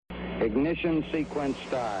Ignition sequence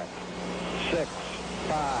start. 6,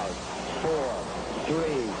 5, 4, 3,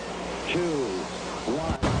 2,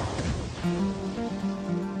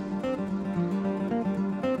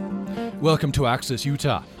 1. Welcome to Access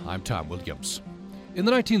Utah. I'm Tom Williams. In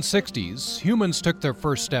the 1960s, humans took their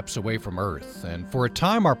first steps away from Earth, and for a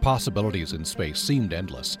time our possibilities in space seemed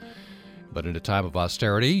endless. But in a time of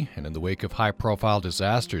austerity, and in the wake of high-profile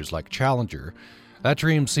disasters like Challenger, that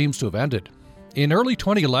dream seems to have ended. In early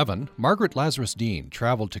 2011, Margaret Lazarus Dean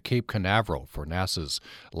traveled to Cape Canaveral for NASA's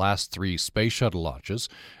last 3 space shuttle launches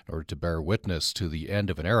in order to bear witness to the end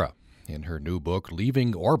of an era. In her new book,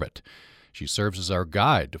 Leaving Orbit, she serves as our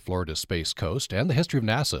guide to Florida's Space Coast and the history of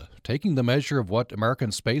NASA, taking the measure of what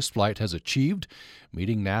American spaceflight has achieved,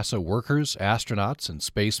 meeting NASA workers, astronauts, and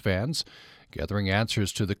space fans, gathering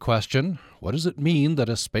answers to the question, what does it mean that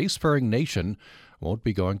a spacefaring nation won't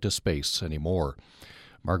be going to space anymore?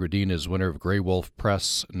 Margaret Dean is winner of Grey Wolf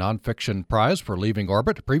Press Nonfiction Prize for Leaving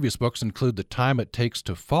Orbit. Previous books include The Time It Takes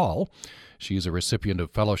to Fall. She's a recipient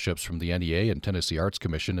of fellowships from the NEA and Tennessee Arts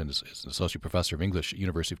Commission and is an associate professor of English at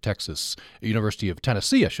University of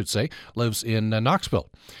Tennessee, lives in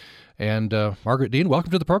Knoxville. And Margaret Dean,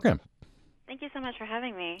 welcome to the program. Thank you so much for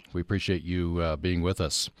having me. We appreciate you being with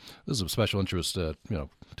us. This is of special interest,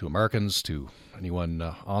 to Americans, to anyone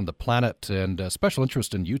on the planet, and special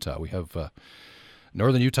interest in Utah. We have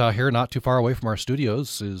northern Utah here, not too far away from our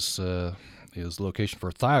studios, is the location for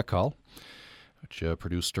Thiokol, which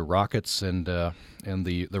produced rockets, and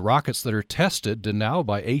the rockets that are tested now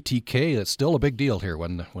by ATK. That's still a big deal here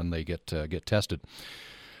when they get tested.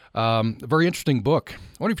 A very interesting book.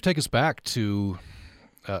 I wonder if you take us back to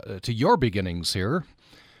your beginnings here.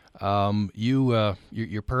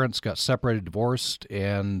 Your parents got separated, divorced,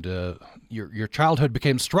 and your childhood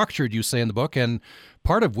became structured, you say in the book, and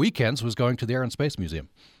part of weekends was going to the Air and Space Museum.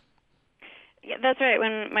 Yeah, that's right.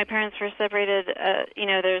 When my parents were separated,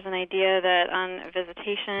 there's an idea that on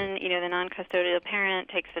visitation, the non-custodial parent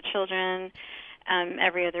takes the children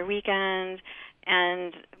every other weekend,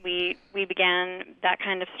 and we began that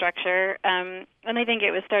kind of structure. And I think it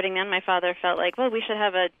was starting then. My father felt like, well, we should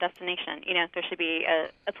have a destination. There should be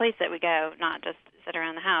a place that we go, not just sit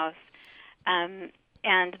around the house.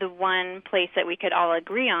 And the one place that we could all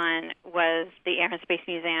agree on was the Air and Space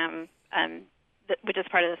Museum, which is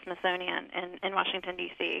part of the Smithsonian in Washington,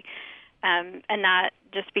 D.C. And that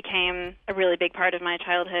just became a really big part of my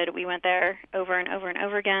childhood. We went there over and over and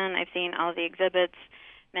over again. I've seen all of the exhibits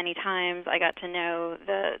many times. I got to know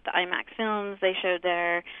the IMAX films they showed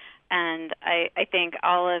there, and I think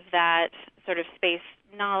all of that sort of space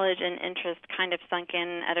knowledge and interest kind of sunk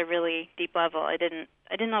in at a really deep level. I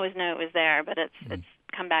didn't always know it was there, but it's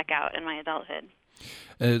come back out in my adulthood.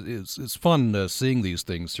 It's fun seeing these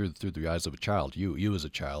things through the eyes of a child. You as a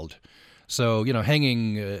child. So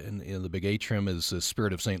hanging in the big atrium is the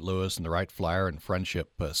Spirit of St. Louis and the Wright Flyer and Friendship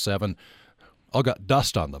 7, all got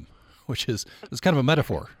dust on them, which is kind of a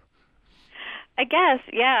metaphor. I guess,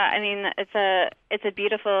 yeah. I mean, it's a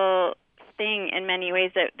beautiful thing in many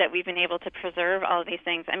ways that we've been able to preserve all of these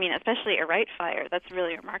things. I mean, especially a Wright Flyer. That's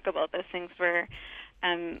really remarkable. Those things were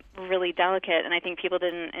really delicate, and I think people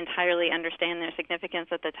didn't entirely understand their significance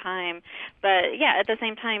at the time. But yeah, at the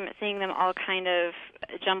same time, seeing them all kind of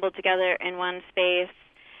jumbled together in one space,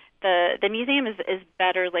 the museum is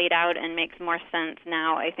better laid out and makes more sense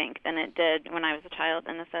now, I think, than it did when I was a child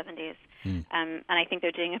in the 70s. And I think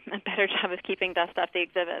they're doing a better job of keeping dust off the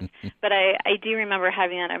exhibits. But I do remember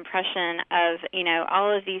having that impression of,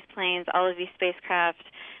 all of these planes, all of these spacecraft,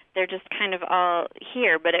 they're just kind of all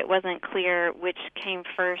here, but it wasn't clear which came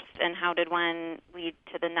first and how did one lead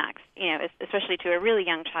to the next, especially to a really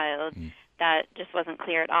young child. That just wasn't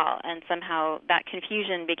clear at all, and somehow that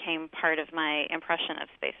confusion became part of my impression of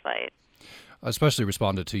spaceflight. I especially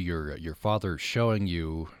responded to your father showing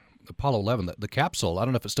you Apollo 11, the capsule. I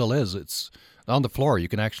don't know if it still is. It's on the floor. You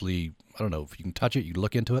can actually, I don't know if you can touch it. You can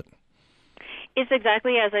look into it. It's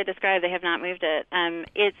exactly as I described. They have not moved it.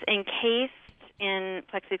 It's encased in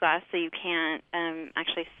plexiglass, so you can't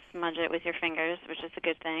actually smudge it with your fingers, which is a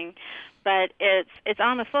good thing. But it's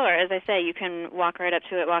on the floor. As I say, you can walk right up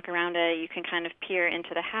to it, walk around it. You can kind of peer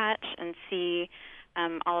into the hatch and see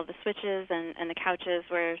all of the switches and the couches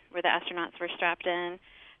where the astronauts were strapped in.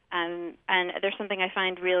 And there's something I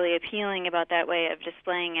find really appealing about that way of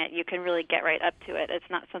displaying it. You can really get right up to it. It's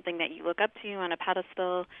not something that you look up to on a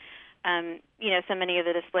pedestal. So many of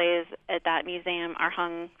the displays at that museum are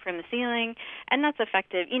hung from the ceiling, and that's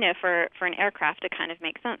effective, for an aircraft. It kind of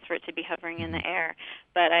makes sense for it to be hovering in the air.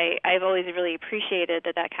 But I've always really appreciated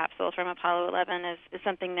that capsule from Apollo 11 is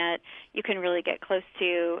something that you can really get close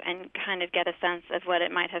to and kind of get a sense of what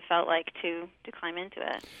it might have felt like to climb into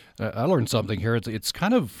it. I learned something here. It's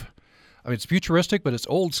kind of, it's futuristic, but it's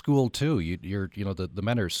old school too. The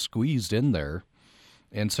men are squeezed in there.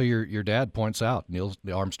 And so your dad points out, Neil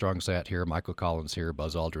Armstrong sat here, Michael Collins here,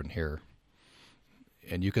 Buzz Aldrin here.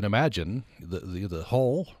 And you can imagine the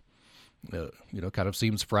hull, kind of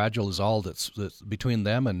seems fragile as all that's between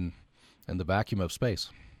them and the vacuum of space.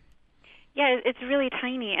 Yeah, it's really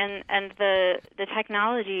tiny, and the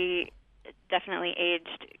technology definitely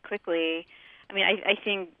aged quickly. I mean, I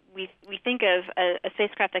think we think of a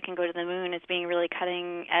spacecraft that can go to the moon as being really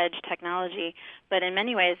cutting-edge technology, but in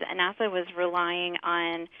many ways, NASA was relying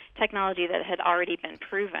on technology that had already been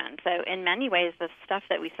proven. So in many ways, the stuff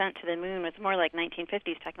that we sent to the moon was more like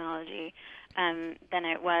 1950s technology than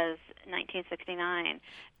it was 1969.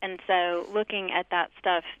 And so looking at that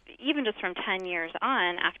stuff, even just from 10 years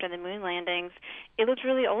on after the moon landings, it looked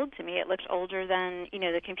really old to me. It looked older than,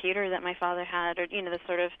 the computer that my father had, or, the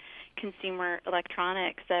sort of consumer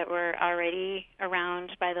electronics that were already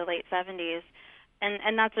around by the late 70s.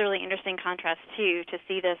 And that's a really interesting contrast, too, to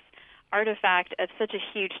see this artifact of such a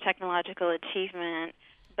huge technological achievement,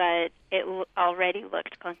 but it already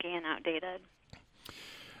looked clunky and outdated.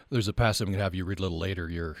 There's a passage I'm going to have you read a little later.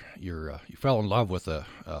 You fell in love with a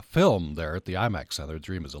film there at the IMAX Center,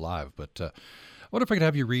 Dream is Alive. But I wonder if I could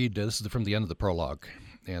have you read, this is from the end of the prologue,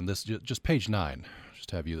 and this just page 9.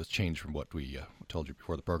 Just have you, this change from what we told you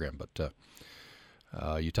before the program. But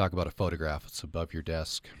you talk about a photograph. It's above your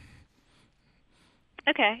desk.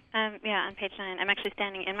 Okay. On page 9. I'm actually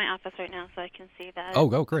standing in my office right now, so I can see that.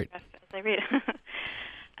 Oh, great. As I read.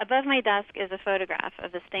 Above my desk is a photograph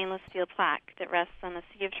of the stainless steel plaque that rests on the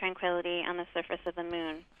Sea of Tranquility on the surface of the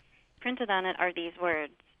moon. Printed on it are these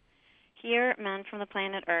words: "Here, men from the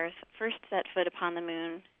planet Earth first set foot upon the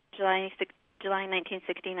moon, July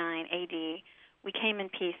 1969 A.D. We came in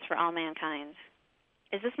peace for all mankind."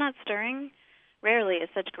 Is this not stirring? Rarely is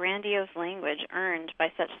such grandiose language earned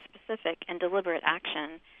by such specific and deliberate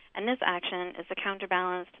action, and this action is the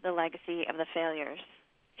counterbalance to the legacy of the failures.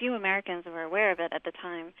 Few Americans were aware of it at the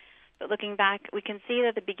time, but looking back, we can see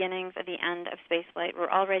that the beginnings of the end of spaceflight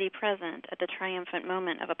were already present at the triumphant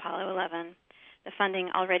moment of Apollo 11. The funding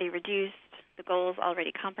already reduced, the goals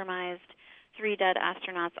already compromised, 3 dead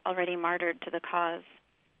astronauts already martyred to the cause.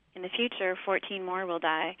 In the future, 14 more will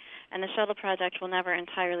die, and the shuttle project will never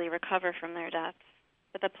entirely recover from their deaths.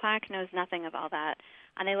 But the plaque knows nothing of all that,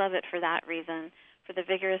 and I love it for that reason, for the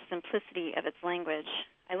vigorous simplicity of its language.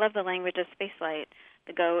 I love the language of spaceflight,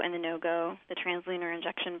 the go and the no-go, the translunar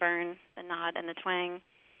injection burn, the nod and the twang,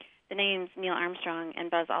 the names Neil Armstrong and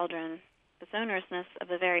Buzz Aldrin, the sonorousness of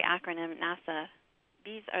the very acronym NASA.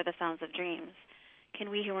 These are the sounds of dreams. Can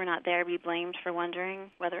we who were not there be blamed for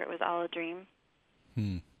wondering whether it was all a dream?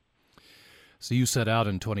 So you set out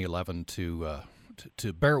in 2011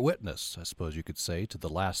 to bear witness, I suppose you could say, to the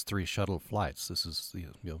last 3 shuttle flights. This is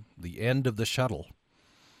the end of the shuttle,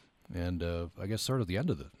 and I guess sort of the end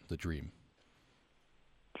of the dream.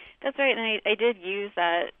 That's right, and I did use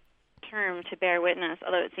that term, to bear witness,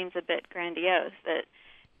 although it seems a bit grandiose, that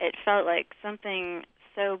it felt like something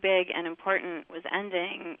so big and important was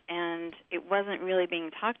ending, and it wasn't really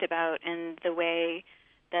being talked about in the way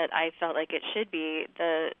that I felt like it should be.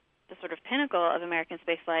 The sort of pinnacle of American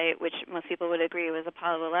spaceflight, which most people would agree was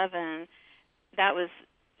Apollo 11, that was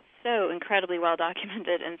so incredibly well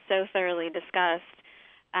documented and so thoroughly discussed.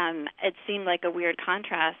 It seemed like a weird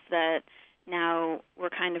contrast that now we're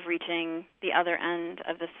kind of reaching the other end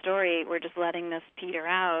of the story. We're just letting this peter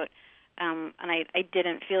out. And I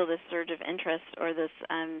didn't feel this surge of interest or this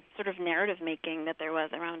sort of narrative making that there was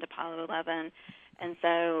around Apollo 11. And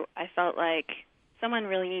so I felt like someone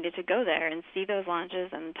really needed to go there and see those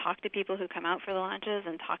launches and talk to people who come out for the launches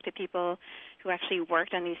and talk to people who actually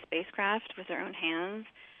worked on these spacecraft with their own hands,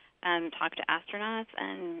 talk to astronauts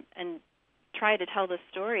and try to tell the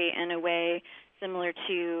story in a way similar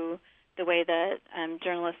to the way that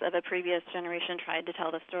journalists of a previous generation tried to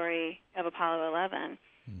tell the story of Apollo 11.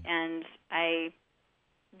 And I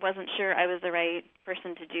wasn't sure I was the right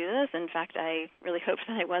person to do this. In fact, I really hoped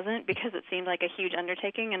that I wasn't, because it seemed like a huge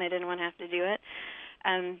undertaking and I didn't want to have to do it.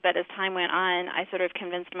 But as time went on, I sort of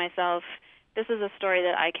convinced myself, this is a story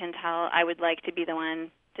that I can tell. I would like to be the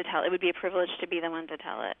one to tell. It would be a privilege to be the one to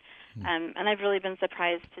tell it. And I've really been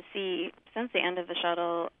surprised to see, since the end of the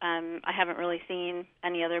shuttle, I haven't really seen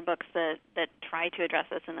any other books that try to address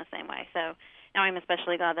this in the same way. So now I'm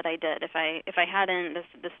especially glad that I did. If I hadn't,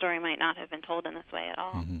 this story might not have been told in this way at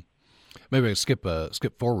all. Mm-hmm. Maybe I skip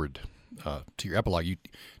forward to your epilogue. You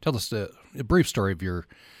tell us a brief story of you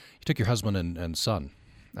took your husband and son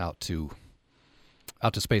out to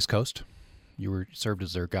Space Coast. You were served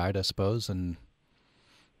as their guide, I suppose, and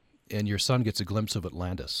your son gets a glimpse of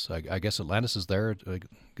Atlantis. I guess Atlantis is there. Going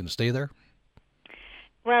to stay there?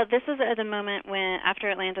 Well, this is at the moment when,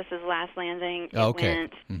 after Atlantis' last landing, it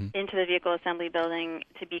went into the vehicle assembly building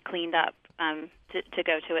to be cleaned up to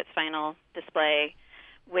go to its final display,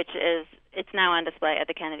 which it's now on display at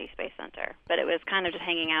the Kennedy Space Center. But it was kind of just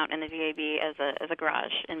hanging out in the VAB as a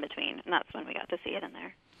garage in between, and that's when we got to see it in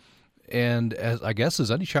there. And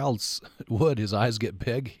as any child would, his eyes get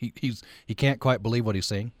big. He can't quite believe what he's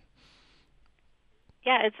seeing.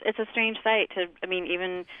 Yeah, it's a strange sight.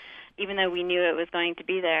 Even though we knew it was going to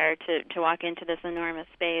be there, to walk into this enormous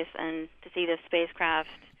space and to see this spacecraft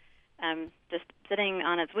just sitting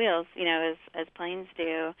on its wheels, as planes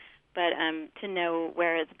do, but to know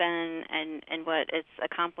where it's been and what it's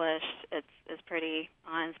accomplished, is pretty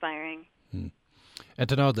awe-inspiring. And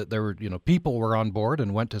to know that there were, people were on board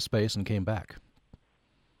and went to space and came back.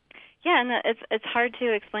 Yeah, and it's hard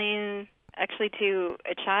to explain actually to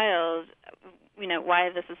a child, why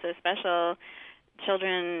this is so special.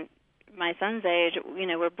 Children my son's age,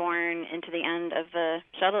 were born into the end of the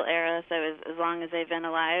shuttle era, so as long as they've been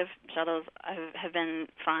alive, shuttles have been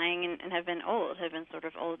flying and have been sort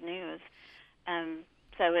of old news.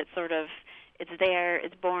 So it's there,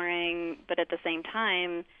 it's boring, but at the same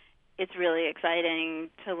time, it's really exciting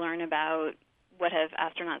to learn about what have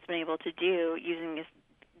astronauts been able to do using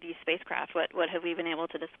these spacecraft. What have we been able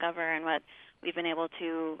to discover, and what we've been able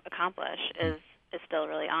to accomplish is still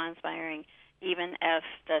really awe-inspiring, even if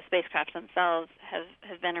the spacecraft themselves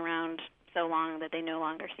have been around so long that they no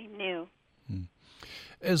longer seem new.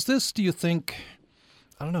 Is this, do you think,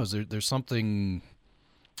 I don't know, is there's something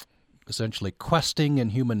essentially questing in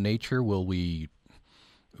human nature? Will we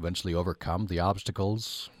eventually overcome the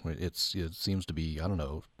obstacles? It seems to be, I don't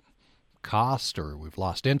know, cost, or we've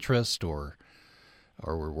lost interest, or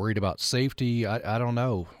we're worried about safety. I don't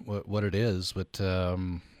know what it is, but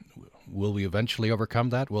will we eventually overcome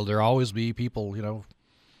that? Will there always be people,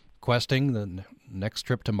 questing the next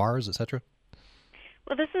trip to Mars, etc.?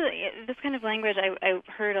 Well, this kind of language I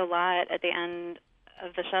heard a lot at the end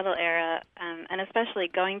of the shuttle era, and especially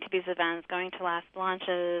going to these events, going to last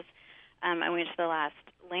launches. I went to the last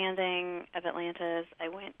landing of Atlantis. I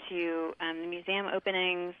went to the museum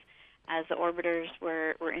openings as the orbiters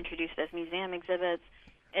were introduced as museum exhibits.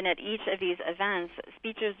 And at each of these events,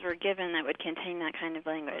 speeches were given that would contain that kind of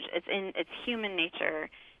language. It's human nature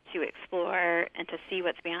to explore and to see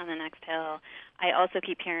what's beyond the next hill. I also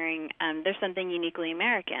keep hearing there's something uniquely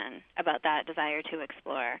American about that desire to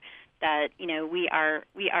explore. That we are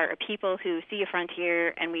a people who see a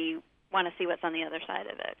frontier and we want to see what's on the other side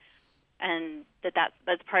of it, and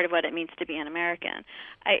that's part of what it means to be an American.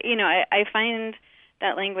 I find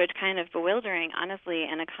that language kind of bewildering, honestly,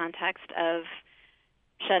 in a context of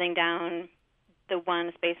shutting down the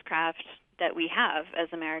one spacecraft that we have as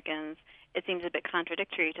Americans. It seems a bit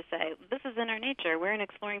contradictory to say, this is in our nature, we're an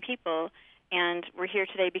exploring people, and we're here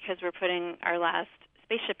today because we're putting our last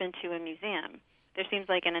spaceship into a museum. There seems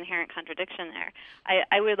like an inherent contradiction there.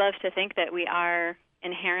 I would love to think that we are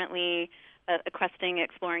inherently a questing,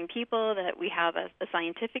 exploring people, that we have a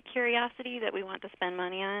scientific curiosity that we want to spend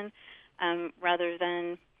money on, rather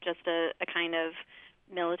than just a kind of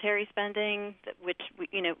military spending, which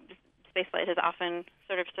spaceflight has often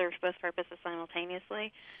sort of served both purposes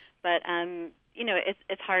simultaneously. But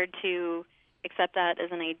it's hard to accept that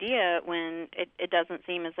as an idea when it doesn't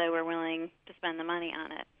seem as though we're willing to spend the money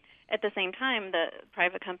on it. At the same time, the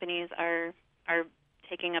private companies are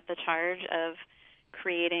taking up the charge of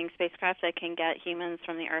creating spacecraft that can get humans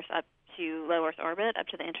from the Earth up to low Earth orbit, up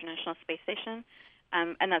to the International Space Station.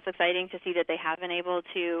 And that's exciting to see that they have been able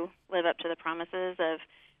to live up to the promises of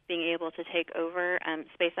being able to take over.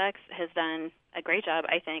 SpaceX has done a great job,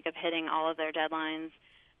 I think, of hitting all of their deadlines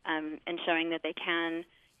and showing that they can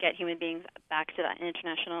get human beings back to the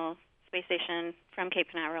International Space Station from Cape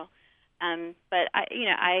Canaveral. But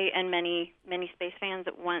I and many space fans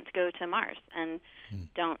want to go to Mars and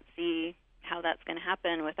don't see how that's going to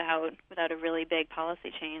happen without a really big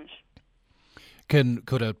policy change.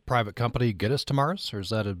 Could a private company get us to Mars, or is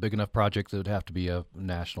that a big enough project that it would have to be a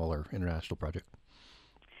national or international project?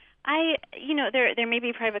 There may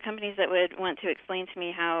be private companies that would want to explain to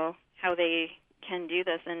me how they can do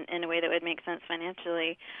this in a way that would make sense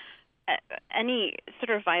financially. Any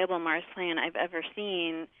sort of viable Mars plan I've ever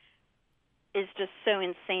seen is just so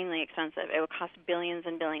insanely expensive. It would cost billions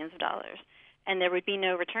and billions of dollars. and there would be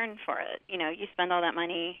no return for it. You know, you spend all that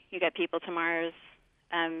money, you get people to Mars,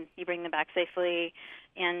 you bring them back safely,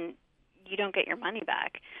 and you don't get your money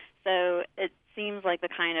back. So it seems like the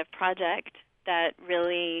kind of project that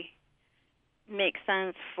really makes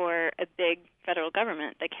sense for a big federal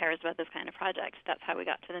government that cares about this kind of project. That's how we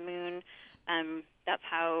got to the moon. That's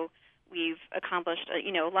how we've accomplished,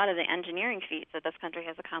 a lot of the engineering feats that this country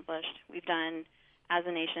has accomplished. We've done as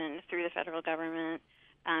a nation through the federal government.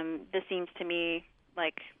 This seems to me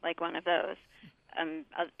like one of those.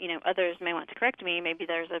 Others may want to correct me. Maybe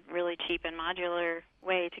there's a really cheap and modular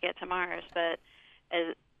way to get to Mars, but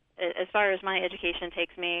as far as my education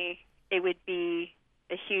takes me, it would be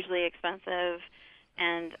a hugely expensive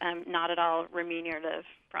and not at all remunerative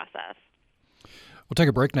process. We'll take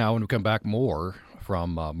a break now. When we come back, more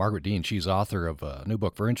from Margaret Dean. She's author of a new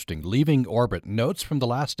book, very interesting, Leaving Orbit, Notes from the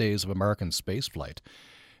Last Days of American Spaceflight.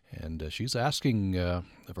 And she's asking a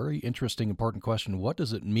very interesting, important question. What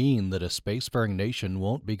does it mean that a spacefaring nation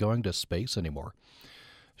won't be going to space anymore?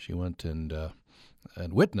 She went and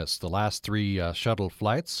witnessed the last 3 shuttle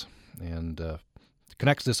flights and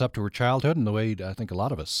connects this up to her childhood in the way I think a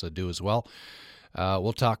lot of us do as well.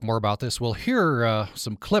 We'll talk more about this. We'll hear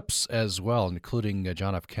some clips as well, including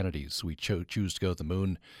John F. Kennedy's We Choose to Go to the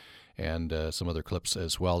Moon, and some other clips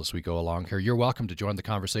as well as we go along here. You're welcome to join the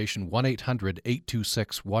conversation,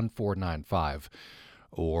 1-800-826-1495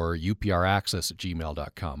 or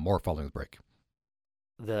upraccess@gmail.com. More following the break.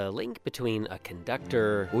 The link between a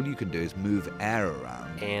conductor... All you can do is move air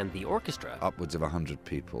around. ...and the orchestra... upwards of 100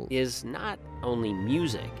 people. ...is not only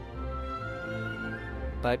music,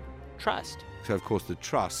 but trust. So, of course, the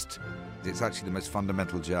trust, it's actually the most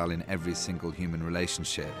fundamental gel in every single human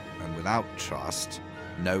relationship. And without trust,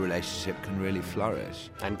 no relationship can really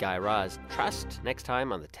flourish. I'm Guy Raz. Trust next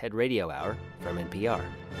time on the TED Radio Hour from NPR.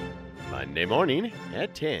 Monday morning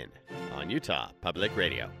at 10 on Utah Public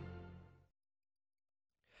Radio.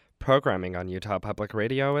 Programming on Utah Public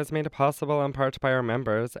Radio is made possible in part by our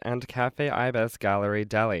members and Cafe Ibis Gallery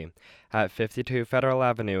Deli at 52 Federal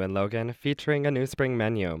Avenue in Logan, featuring a new spring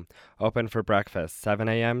menu. Open for breakfast 7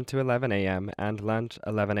 a.m. to 11 a.m. and lunch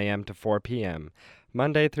 11 a.m. to 4 p.m.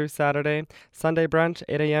 Monday through Saturday, Sunday brunch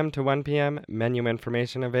 8 a.m. to 1 p.m. Menu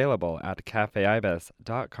information available at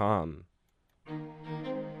cafeibis.com.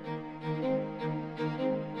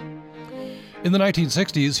 In the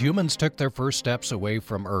 1960s, humans took their first steps away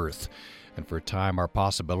from Earth, and for a time our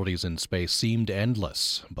possibilities in space seemed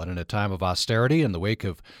endless. But in a time of austerity, in the wake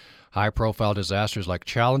of high-profile disasters like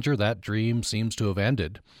Challenger, that dream seems to have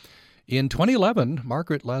ended. In 2011,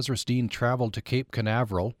 Margaret Lazarus Dean traveled to Cape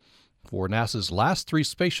Canaveral for NASA's last 3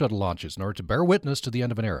 space shuttle launches in order to bear witness to the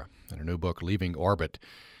end of an era. In her new book, Leaving Orbit,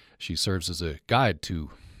 she serves as a guide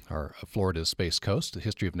to our Florida's Space Coast, the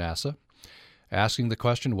history of NASA, asking the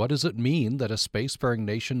question, what does it mean that a spacefaring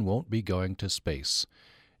nation won't be going to space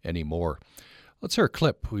anymore? Let's hear a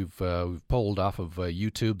clip we've pulled off of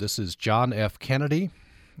YouTube. This is John F. Kennedy.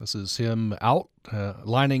 This is him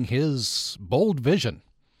outlining his bold vision.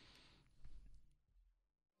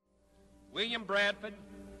 William Bradford,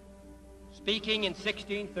 speaking in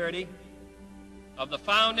 1630 of the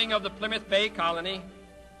founding of the Plymouth Bay Colony,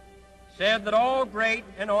 said that all great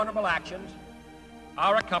and honorable actions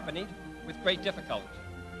are accompanied with great difficulty,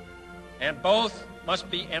 and both must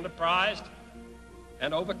be enterprised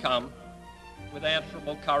and overcome with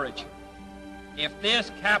answerable courage. If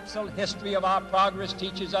this capsule history of our progress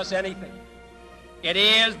teaches us anything, it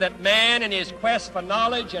is that man in his quest for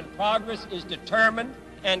knowledge and progress is determined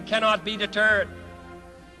and cannot be deterred.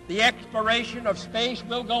 The exploration of space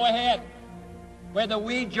will go ahead, whether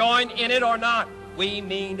we join in it or not. We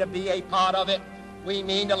mean to be a part of it. We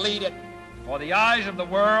mean to lead it. For the eyes of the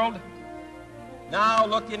world now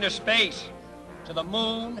look into space, to the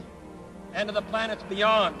moon, and to the planets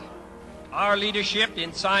beyond. Our leadership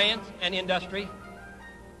in science and industry,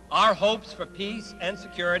 our hopes for peace and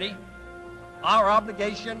security, our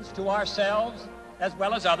obligations to ourselves as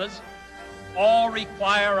well as others, all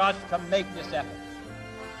require us to make this effort,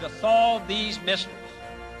 to solve these mysteries,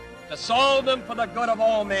 to solve them for the good of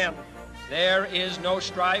all men. There is no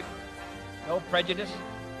strife, no prejudice,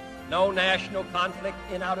 no national conflict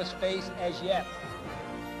in outer space as yet.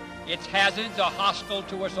 Its hazards are hostile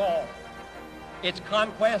to us all. Its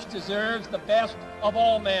conquest deserves the best of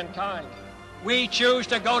all mankind. We choose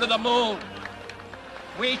to go to the moon.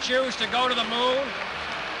 We choose to go to the moon.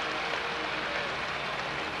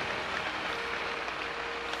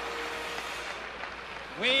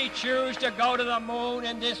 We choose to go to the moon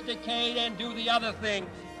in this decade and do the other things,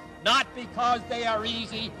 not because they are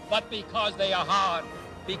easy, but because they are hard.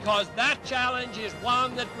 Because that challenge is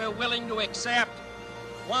one that we're willing to accept,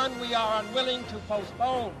 one we are unwilling to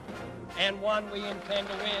postpone, and one we intend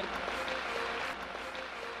to win.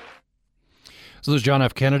 So this is John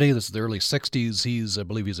F. Kennedy. This is the early 60s. I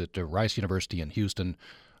believe he's at Rice University in Houston.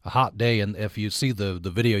 A hot day, and if you see the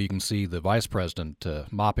video, you can see the vice president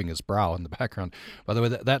mopping his brow in the background. By the way,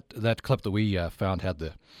 that clip that we found had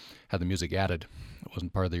the music added. It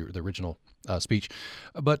wasn't part of the original speech.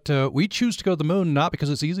 But we choose to go to the moon not because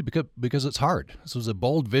it's easy, because it's hard. This was a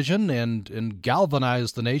bold vision and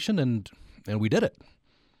galvanized the nation, and we did it.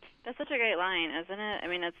 That's such a great line, isn't it? I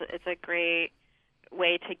mean, it's a great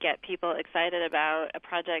way to get people excited about a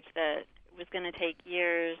project that was going to take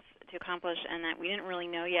years to accomplish, and that we didn't really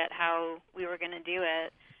know yet how we were going to do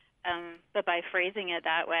it. But by phrasing it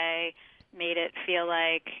that way, made it feel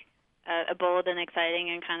like a bold and exciting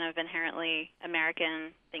and kind of inherently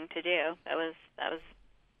American thing to do. That was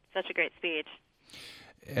such a great speech.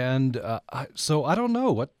 And so I don't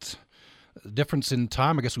know what difference in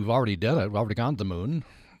time. I guess we've already done it. We've already gone to the moon,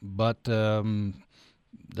 but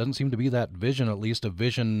doesn't seem to be that vision, at least a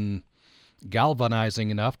vision galvanizing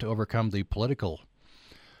enough to overcome the political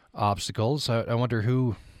obstacles. I wonder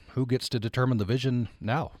who gets to determine the vision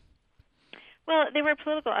now. Well, there were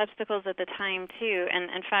political obstacles at the time, too. And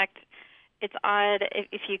in fact, it's odd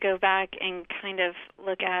if you go back and kind of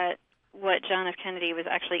look at what John F. Kennedy was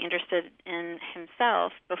actually interested in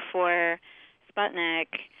himself before Sputnik.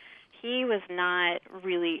 He was not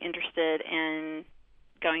really interested in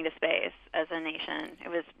going to space as a nation. It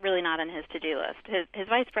was really not on his to-do list. His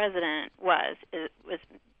vice president was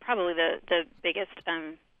probably the biggest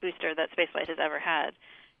booster that spaceflight has ever had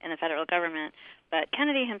in the federal government. But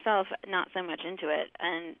Kennedy himself, not so much into it.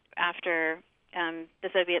 And after the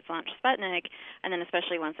Soviets launched Sputnik, and then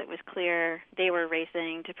especially once it was clear they were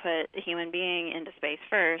racing to put a human being into space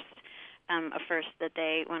first, a first that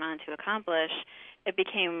they went on to accomplish, it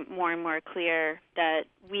became more and more clear that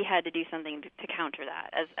we had to do something to counter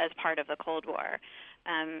that as part of the Cold War.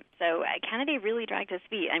 So Kennedy really dragged his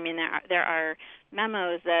feet. I mean, there are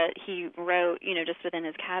memos that he wrote, just within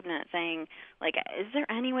his cabinet saying, like, is there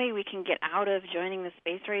any way we can get out of joining the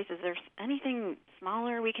space race? Is there anything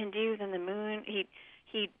smaller we can do than the moon?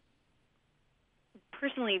 He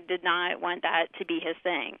personally did not want that to be his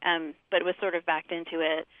thing, but was sort of backed into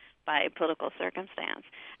it by political circumstance.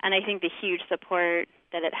 And I think the huge support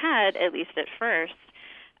that it had, at least at first,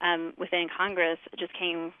 within Congress, just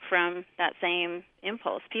came from that same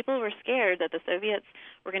impulse. People were scared that the Soviets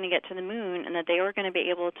were going to get to the moon and that they were going to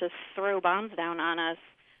be able to throw bombs down on us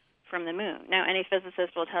from the moon. Now, any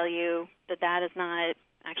physicist will tell you that that is not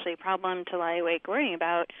actually a problem to lie awake worrying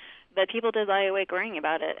about, but people did lie awake worrying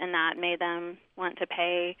about it, and that made them want to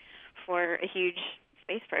pay for a huge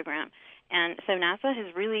space program. And so NASA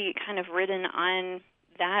has really kind of ridden on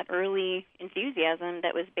that early enthusiasm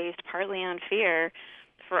that was based partly on fear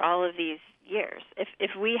for all of these years.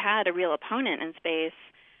 If we had a real opponent in space,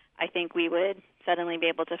 I think we would suddenly be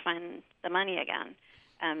able to find the money again.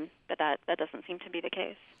 But that doesn't seem to be the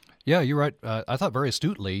case. Yeah, you're right. I thought very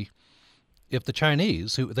astutely, if the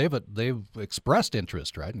Chinese, who they've expressed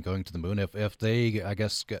interest, right, in going to the moon, if they, I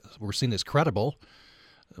guess, were seen as credible,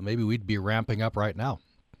 maybe we'd be ramping up right now.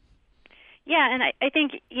 Yeah, and I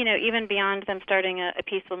think, even beyond them starting a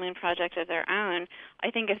peaceful moon project of their own, I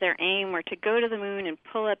think if their aim were to go to the moon and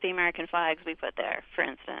pull up the American flags we put there, for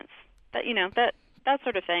instance, that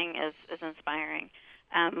sort of thing is inspiring.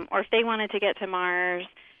 Or if they wanted to get to Mars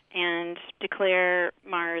and declare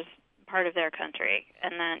Mars part of their country,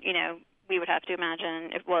 and then, we would have to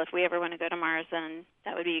imagine, if we ever want to go to Mars, then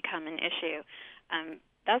that would become an issue.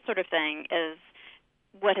 That sort of thing is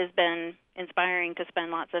what has been inspiring to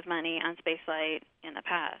spend lots of money on spaceflight in the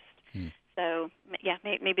past. So, yeah,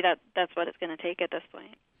 maybe that's what it's going to take at this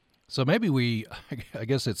point. So maybe I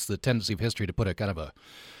guess it's the tendency of history to put a kind of a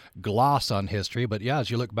gloss on history, but yeah,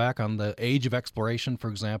 as you look back on the age of exploration, for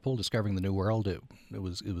example, discovering the New World, it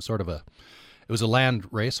was sort of it was a land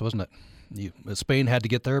race, wasn't it? Spain had to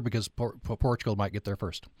get there because Portugal might get there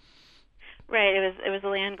first. Right. It was a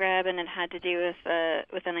land grab, and it had to do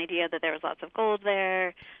with an idea that there was lots of gold there.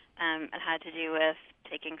 It had to do with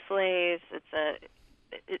taking slaves.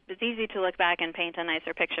 It's easy to look back and paint a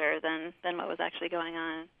nicer picture than what was actually going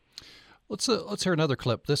on. Let's hear another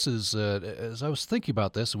clip. This is as I was thinking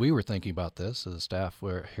about this, we were thinking about this as staff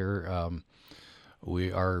were here.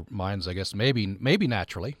 Our minds, I guess, maybe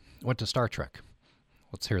naturally went to Star Trek.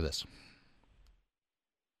 Let's hear this.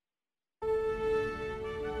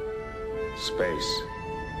 Space,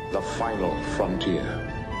 the final frontier.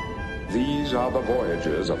 These are the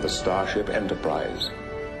voyages of the Starship Enterprise.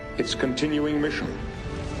 Its continuing mission: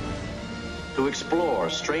 to explore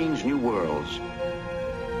strange new worlds,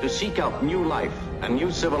 to seek out new life and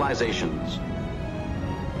new civilizations,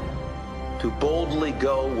 to boldly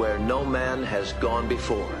go where no man has gone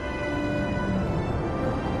before.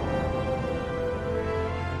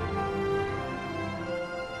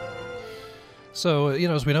 So,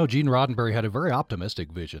 as we know, Gene Roddenberry had a very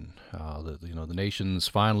optimistic vision. The nations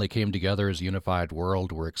finally came together as a unified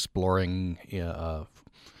world. We're exploring out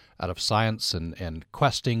of science and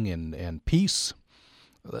questing and peace.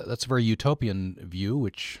 That's a very utopian view,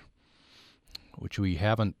 which we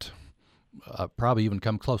haven't probably even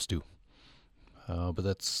come close to. But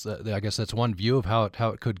that's I guess that's one view of how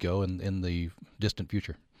it could go in the distant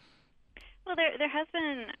future. Well, there has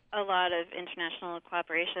been a lot of international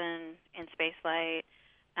cooperation in spaceflight,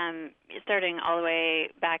 starting all the way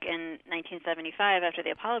back in 1975 after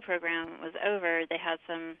the Apollo program was over. They had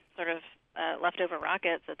some sort of leftover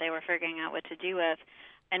rockets that they were figuring out what to do with,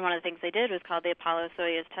 and one of the things they did was called the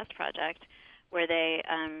Apollo-Soyuz Test Project, where they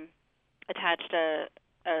attached a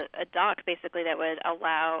dock basically that would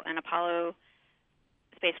allow an Apollo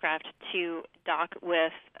spacecraft to dock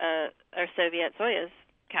with a Soviet Soyuz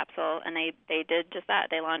capsule, and they did just that.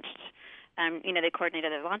 They launched, they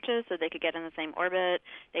coordinated their launches so they could get in the same orbit.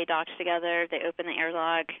 They docked together. They opened the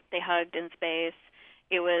airlock. They hugged in space.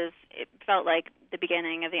 It felt like the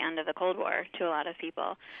beginning of the end of the Cold War to a lot of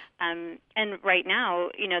people. And right now,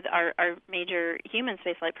 our major human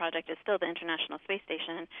spaceflight project is still the International Space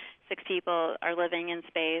Station. 6 people are living in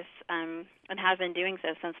space and have been doing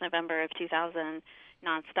so since November of 2000,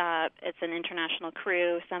 nonstop. It's an international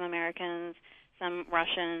crew, some Americans, some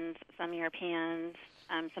Russians, some Europeans,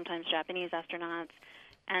 sometimes Japanese astronauts.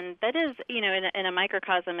 And that is, in a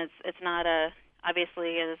microcosm, it's not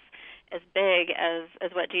obviously as big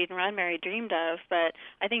as what Gene Roddenberry dreamed of, but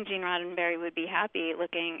I think Gene Roddenberry would be happy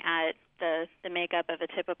looking at the makeup of a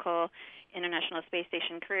typical International Space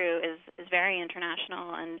Station crew is very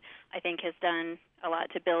international, and I think has done a lot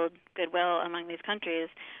to build goodwill among these countries,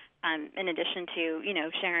 in addition to,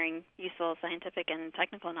 sharing useful scientific and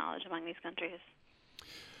technical knowledge among these countries.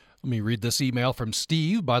 Let me read this email from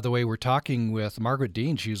Steve. By the way, we're talking with Margaret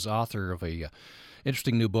Dean. She's author of a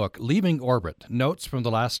interesting new book, Leaving Orbit, Notes from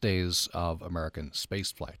the Last Days of American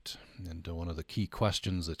Spaceflight. And one of the key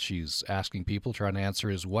questions that she's asking people, trying to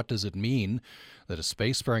answer, is what does it mean that a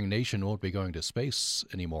spacefaring nation won't be going to space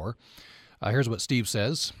anymore? Here's what Steve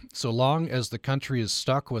says. So long as the country is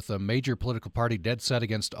stuck with a major political party dead set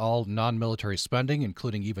against all non-military spending,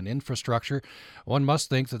 including even infrastructure, one must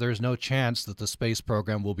think that there's no chance that the space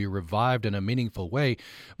program will be revived in a meaningful way.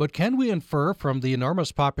 But can we infer from the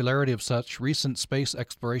enormous popularity of such recent space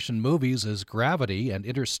exploration movies as Gravity and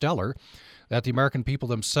Interstellar that the American people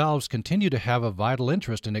themselves continue to have a vital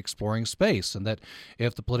interest in exploring space, and that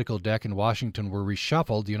if the political deck in Washington were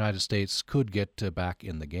reshuffled, the United States could get back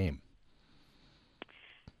in the game?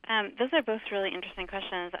 Those are both really interesting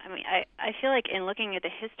questions. I mean, I feel like in looking at the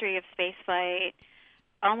history of spaceflight,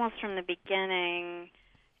 almost from the beginning,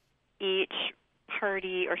 each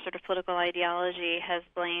party or sort of political ideology has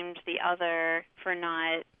blamed the other for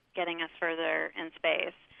not getting us further in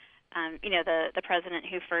space. The president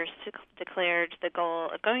who first declared the goal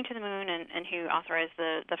of going to the moon and who authorized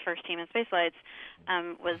the first team in spaceflights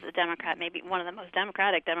was a Democrat, maybe one of the most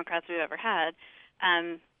democratic Democrats we've ever had.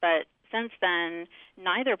 But since then,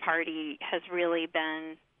 neither party has really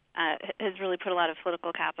put a lot of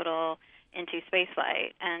political capital into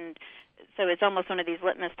spaceflight, and so it's almost one of these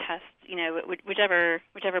litmus tests. Whichever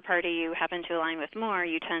party you happen to align with more,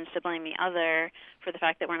 you tend to blame the other for the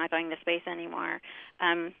fact that we're not going to space anymore.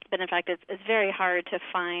 But in fact, it's very hard to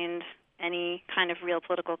find any kind of real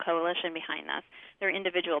political coalition behind this. There are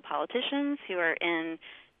individual politicians who are in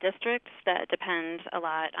districts that depend a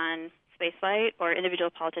lot on spaceflight, or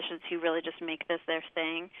individual politicians who really just make this their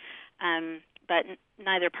thing. But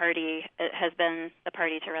neither party has been the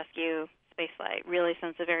party to rescue spaceflight. Really,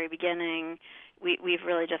 since the very beginning, we've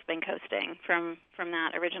really just been coasting from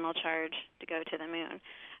that original charge to go to the moon.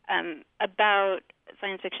 About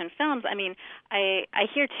science fiction films, I mean, I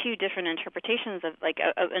hear two different interpretations of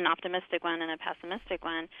an optimistic one and a pessimistic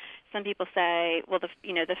one. Some people say, well,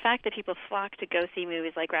 the fact that people flock to go see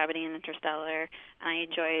movies like Gravity and Interstellar, and I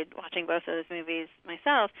enjoyed watching both of those movies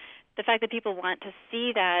myself, the fact that people want to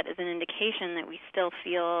see that is an indication that we still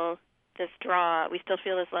feel this draw, we still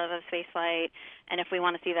feel this love of spaceflight, and if we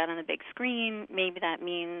want to see that on the big screen, maybe that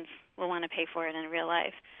means we'll want to pay for it in real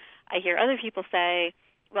life. I hear other people say,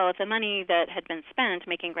 well, if the money that had been spent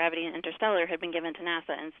making Gravity and Interstellar had been given to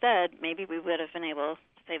NASA instead, maybe we would have been able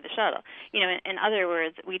to save the shuttle. In other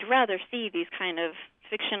words, we'd rather see these kind of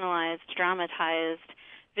fictionalized, dramatized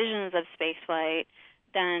visions of spaceflight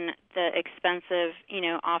than the expensive,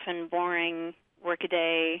 often boring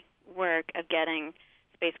workaday work of getting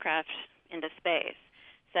spacecraft into space.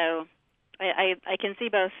 So I can see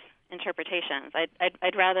both interpretations.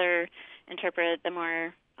 I'd rather interpret the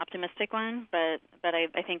more optimistic one, but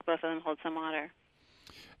I think both of them hold some water.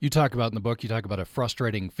 You talk about in the book, you talk about a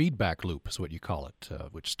frustrating feedback loop, is what you call it,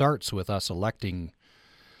 which starts with us electing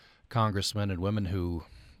congressmen and women who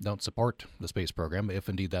don't support the space program, if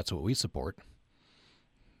indeed that's what we support.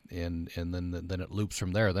 And then it loops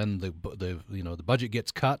from there. Then the budget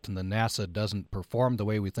gets cut, and then NASA doesn't perform the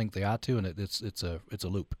way we think they ought to, and it's a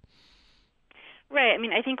loop. Right. I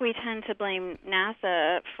mean, I think we tend to blame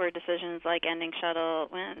NASA for decisions like ending shuttle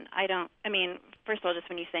when first of all, just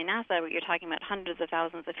when you say NASA, you're talking about hundreds of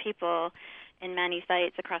thousands of people in many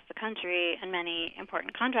sites across the country and many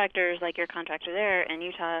important contractors like your contractor there in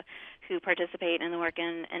Utah who participate in the work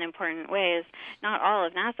in important ways. Not all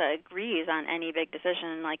of NASA agrees on any big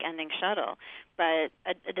decision like ending shuttle, but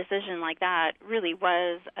a decision like that really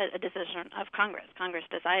was a decision of Congress. Congress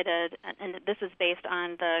decided, and this is based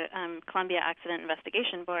on the Columbia Accident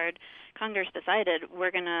Investigation Board, Congress decided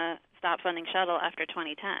we're going to stop funding shuttle after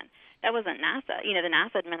 2010. That wasn't NASA. The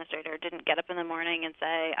NASA administrator didn't get up in the morning and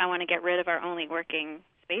say, I want to get rid of our only working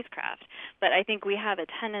spacecraft. But I think we have a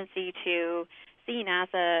tendency to see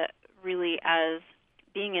NASA really as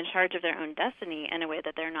being in charge of their own destiny in a way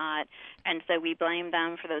that they're not. And so we blame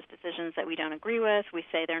them for those decisions that we don't agree with. We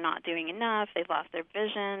say they're not doing enough. They've lost their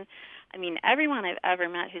vision. I mean, everyone I've ever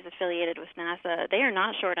met who's affiliated with NASA, they are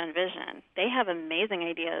not short on vision. They have amazing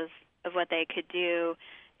ideas of what they could do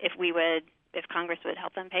if Congress would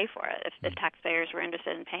help them pay for it, if taxpayers were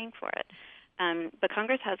interested in paying for it. But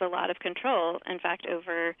Congress has a lot of control, in fact,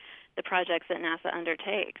 over the projects that NASA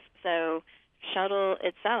undertakes. So shuttle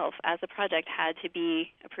itself as a project had to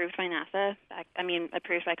be approved by NASA,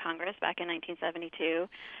 approved by Congress back in 1972.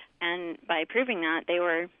 And by approving that, they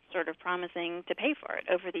were sort of promising to pay for it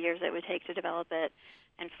over the years it would take to develop it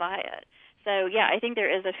and fly it. So, yeah, I think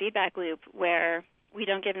there is a feedback loop where we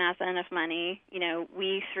don't give NASA enough money.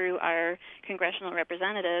 We, through our congressional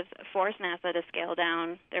representatives, force NASA to scale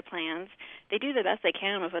down their plans. They do the best they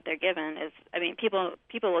can with what they're given.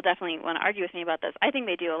 People will definitely want to argue with me about this. I think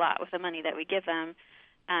they do a lot with the money that we give them.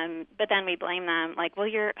 But then we blame them, like, well,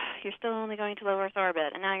 you're still only going to low Earth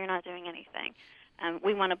orbit, and now you're not doing anything.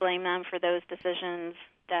 We want to blame them for those decisions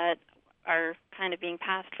that are kind of being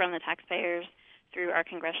passed from the taxpayers through our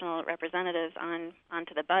congressional representatives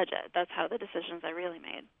onto the budget. That's how the decisions are really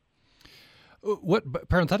made.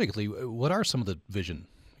 Parenthetically, what are some of the vision?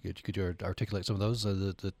 Could you articulate some of those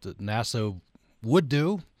that NASA would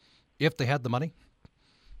do if they had the money?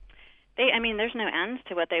 There's no end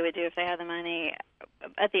to what they would do if they had the money.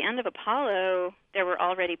 At the end of Apollo, there were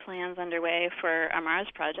already plans underway for our Mars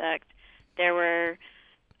project. There were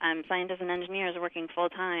scientists and engineers working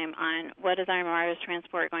full-time on what is our Mars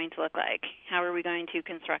transport going to look like? How are we going to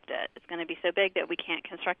construct it? It's going to be so big that we can't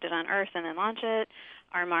construct it on Earth and then launch it.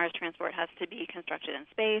 Our Mars transport has to be constructed in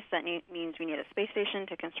space. That means we need a space station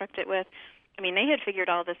to construct it with. They had figured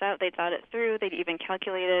all this out. They'd thought it through. They'd even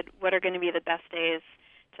calculated what are going to be the best days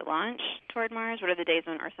to launch toward Mars, what are the days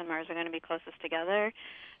when Earth and Mars are going to be closest together.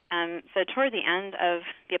 So toward the end of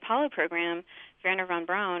the Apollo program, Werner von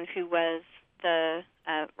Braun, who was the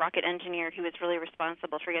rocket engineer who was really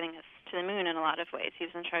responsible for getting us to the moon in a lot of ways. He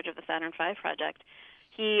was in charge of the Saturn V project.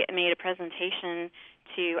 He made a presentation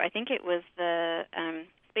to, I think it was the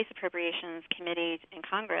Space Appropriations Committee in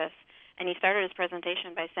Congress, and he started his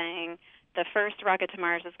presentation by saying the first rocket to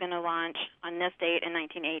Mars is going to launch on this date in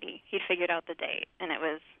 1980. He'd figured out the date, and it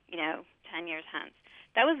was, 10 years hence.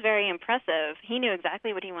 That was very impressive. He knew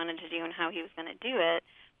exactly what he wanted to do and how he was going to do it,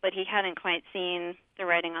 but he hadn't quite seen the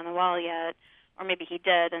writing on the wall yet, or maybe he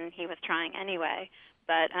did and he was trying anyway.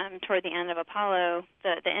 But toward the end of Apollo,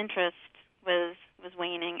 the interest was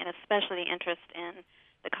waning, and especially the interest in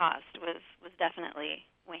the cost was definitely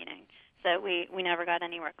waning. So we never got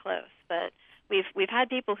anywhere close. But we've had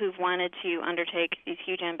people who've wanted to undertake these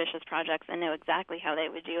huge ambitious projects and know exactly how they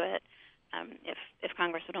would do it if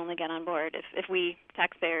Congress would only get on board, if we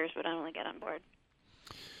taxpayers would only get on board.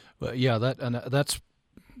 Well, yeah, that's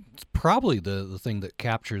probably the thing that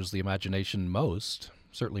captures the imagination most.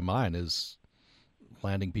 Certainly mine is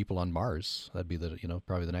landing people on Mars. That'd be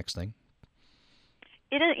probably the next thing.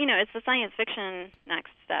 It is, it's the science fiction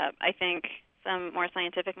next step. I think some more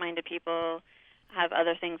scientific-minded people have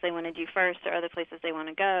other things they want to do first, or other places they want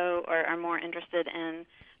to go, or are more interested in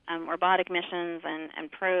robotic missions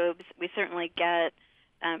and probes. We certainly get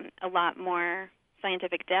a lot more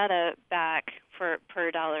scientific data back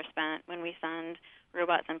per dollar spent when we send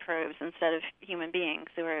robots and probes instead of human beings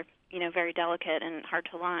who are, very delicate and hard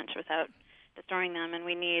to launch without destroying them, and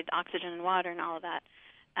we need oxygen and water and all of that.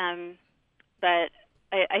 But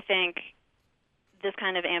I think this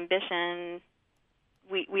kind of ambition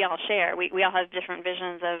we all share. We all have different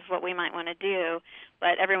visions of what we might want to do,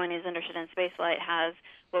 but everyone who's interested in spaceflight has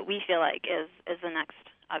what we feel like is the next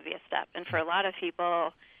obvious step. And for a lot of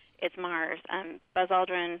people, it's Mars. Buzz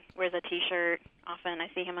Aldrin wears a T-shirt. Often I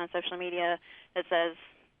see him on social media that says,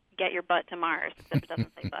 "Get your butt to Mars," except it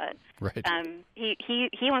doesn't say butt. Right.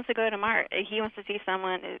 He wants to go to Mars. He wants to see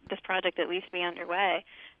this project at least be underway,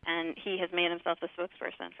 and he has made himself the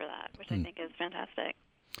spokesperson for that, which I think is fantastic.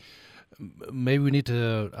 Maybe we need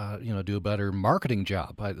to, do a better marketing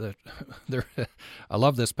job. I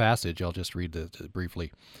love this passage. I'll just read it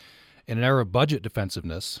briefly. In an era of budget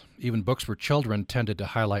defensiveness, even books for children tended to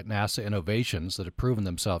highlight NASA innovations that have proven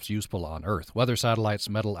themselves useful on Earth. Weather satellites,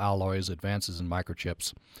 metal alloys, advances in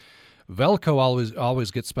microchips. Velcro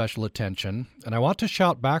always gets special attention, and I want to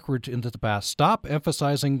shout backward into the past. Stop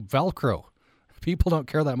emphasizing Velcro. People don't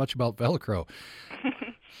care that much about Velcro.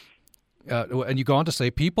 And you go on to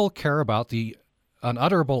say, people care about the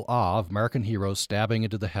unutterable awe of American heroes stabbing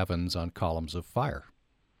into the heavens on columns of fire.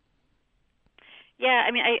 Yeah,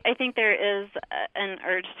 I mean, I think there is an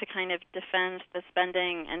urge to kind of defend the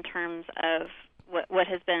spending in terms of what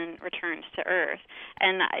has been returned to Earth.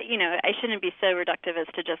 And, I shouldn't be so reductive as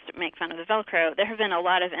to just make fun of the Velcro. There have been a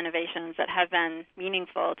lot of innovations that have been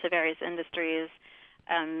meaningful to various industries,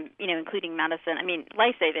 including medicine,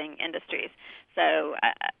 life-saving industries. So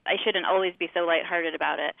I shouldn't always be so lighthearted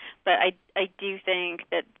about it. But I do think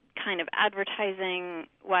that kind of advertising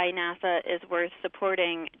why NASA is worth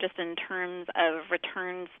supporting just in terms of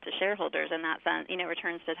returns to shareholders in that sense,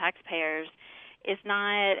 returns to taxpayers,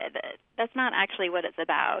 that's not actually what it's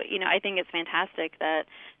about. I think it's fantastic that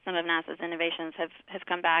some of NASA's innovations have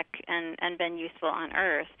come back and been useful on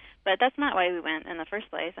Earth, but that's not why we went in the first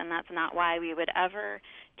place, and that's not why we would ever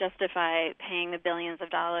justify paying the billions of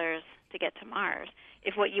dollars to get to Mars.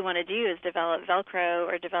 If what you want to do is develop Velcro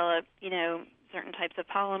or develop, certain types of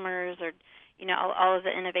polymers or, all of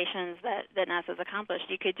the innovations that NASA's accomplished,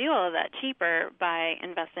 you could do all of that cheaper by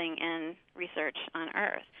investing in research on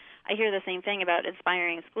Earth. I hear the same thing about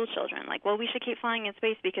inspiring school children. Like, well, we should keep flying in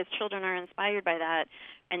space because children are inspired by that,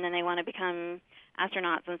 and then they want to become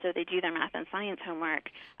astronauts, and so they do their math and science homework.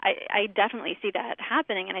 I definitely see that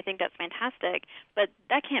happening, and I think that's fantastic, but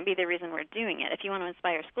that can't be the reason we're doing it. If you want to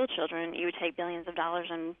inspire school children, you would take billions of dollars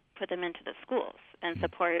and put them into the schools and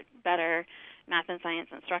support better math and science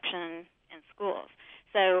instruction in schools.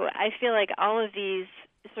 So I feel like all of these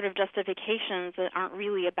sort of justifications that aren't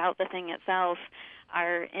really about the thing itself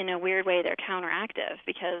are, in a weird way, they're counteractive,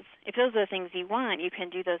 because if those are the things you want, you can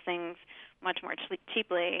do those things much more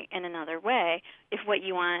cheaply in another way. If what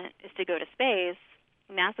you want is to go to space,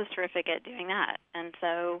 NASA's terrific at doing that. And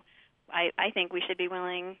so I think we should be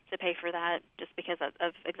willing to pay for that just because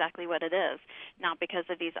of exactly what it is, not because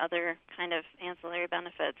of these other kind of ancillary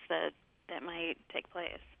benefits that might take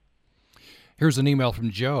place. Here's an email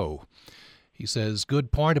from Joe. He says,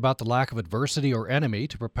 good point about the lack of adversity or enemy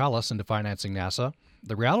to propel us into financing NASA.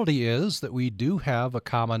 The reality is that we do have a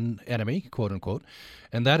common enemy, quote unquote,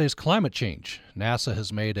 and that is climate change. NASA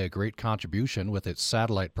has made a great contribution with its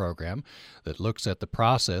satellite program that looks at the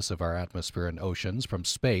process of our atmosphere and oceans from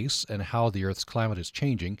space and how the Earth's climate is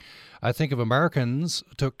changing. I think if Americans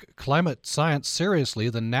took climate science seriously,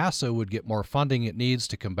 then NASA would get more funding it needs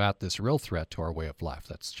to combat this real threat to our way of life.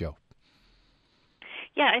 That's Joe.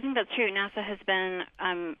 Yeah, I think that's true. NASA has been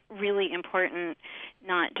really important,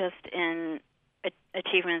 not just in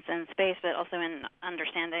achievements in space, but also in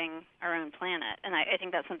understanding our own planet. And I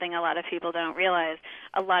think that's something a lot of people don't realize.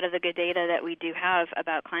 A lot of the good data that we do have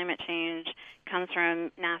about climate change comes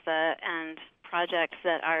from NASA and projects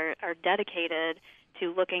that are dedicated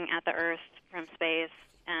to looking at the Earth from space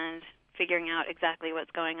and figuring out exactly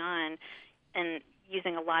what's going on and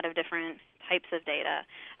using a lot of different types of data.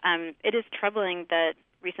 It is troubling that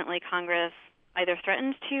recently Congress either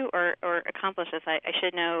threatened to or accomplished this. I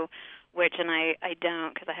should know which, and I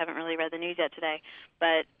don't because I haven't really read the news yet today.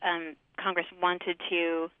 But Congress wanted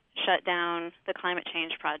to shut down the climate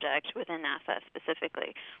change project within NASA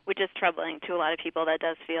specifically, which is troubling to a lot of people. That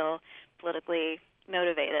does feel politically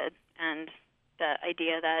motivated, and the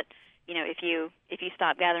idea that if you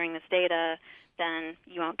stop gathering this data, then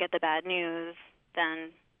you won't get the bad news. Then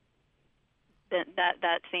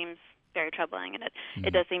that seems very troubling, and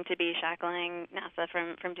it does seem to be shackling NASA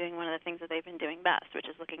from doing one of the things that they've been doing best, which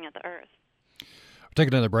is looking at the Earth. We'll take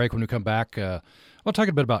another break. When we come back, we'll talk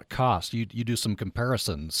a bit about cost. You do some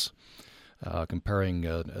comparisons, comparing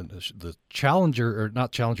the Challenger, or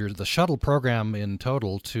not Challenger, the shuttle program in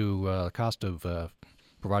total to cost of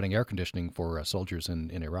providing air conditioning for soldiers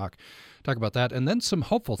in Iraq. Talk about that, and then some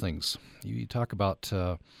hopeful things. You talk about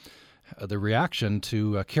the reaction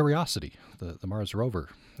to Curiosity, the Mars rover,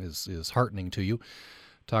 is heartening to you.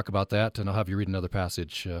 Talk about that, and I'll have you read another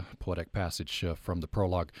passage, poetic passage from the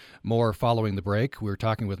prologue. More following the break. We're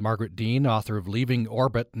talking with Margaret Dean, author of Leaving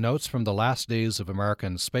Orbit, Notes from the Last Days of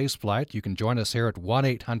American Spaceflight. You can join us here at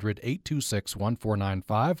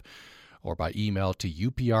 1-800-826-1495 or by email to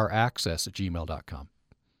upraccess@gmail.com.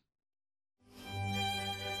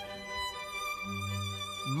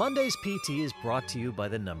 Monday's PT is brought to you by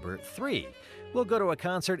the number 3. We'll go to a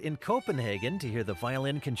concert in Copenhagen to hear the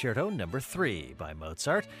Violin Concerto No. 3 by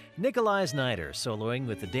Mozart, Nikolai Znaider soloing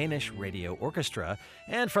with the Danish Radio Orchestra,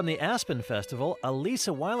 and from the Aspen Festival,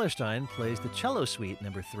 Elisa Weilerstein plays the Cello Suite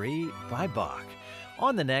No. 3 by Bach.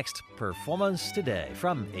 On the next Performance Today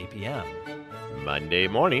from 8 p.m. Monday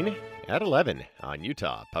morning at 11 on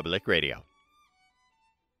Utah Public Radio.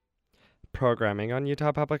 Programming on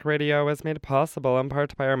Utah Public Radio is made possible in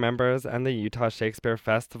part by our members and the Utah Shakespeare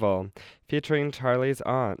Festival, featuring Charlie's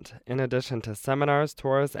Aunt, in addition to seminars,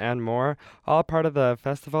 tours, and more, all part of the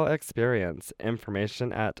festival experience.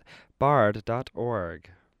 Information at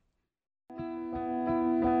bard.org.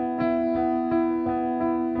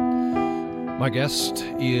 My guest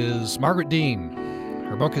is Margaret Dean.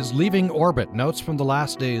 Her book is Leaving Orbit, Notes from the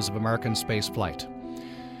Last Days of American Spaceflight.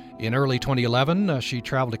 In early 2011, she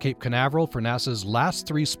traveled to Cape Canaveral for NASA's last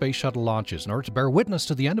 3 space shuttle launches in order to bear witness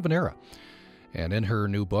to the end of an era. And in her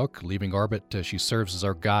new book, Leaving Orbit, she serves as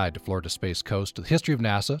our guide to Florida Space Coast, the history of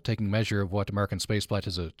NASA, taking measure of what American spaceflight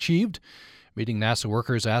has achieved, meeting NASA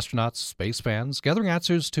workers, astronauts, space fans, gathering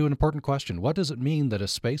answers to an important question. What does it mean that a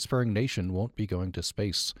spacefaring nation won't be going to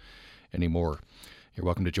space anymore? You're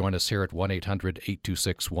welcome to join us here at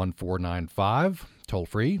 1-800-826-1495,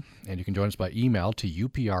 toll-free, and you can join us by email to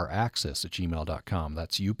upraccess@gmail.com.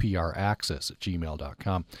 That's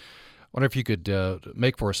upraccess@gmail.com. I wonder if you could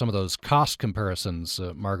make for some of those cost comparisons,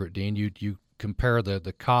 Margaret Dean. You compare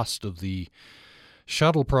the cost of the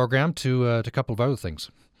shuttle program to a couple of other things.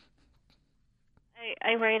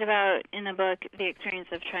 I write about in the book the experience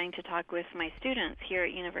of trying to talk with my students here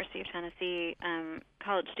at University of Tennessee,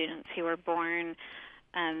 college students who were born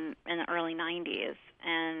in the early 90s,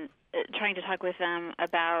 and trying to talk with them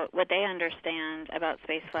about what they understand about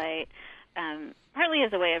spaceflight, partly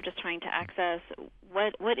as a way of just trying to access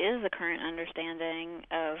what is the current understanding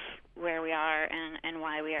of where we are and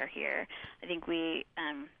why we are here. I think we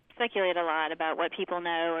speculate a lot about what people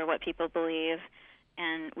know or what people believe,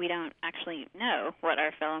 and we don't actually know what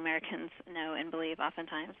our fellow Americans know and believe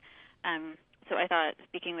oftentimes. So I thought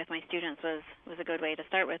speaking with my students was a good way to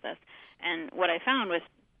start with this. And what I found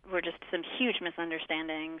were just some huge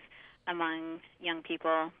misunderstandings among young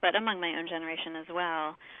people, but among my own generation as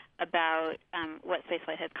well, about what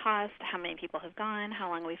spaceflight has cost, how many people have gone, how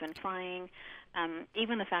long we've been flying,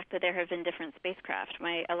 even the fact that there have been different spacecraft.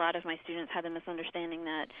 A lot of my students had a misunderstanding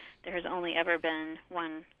that there has only ever been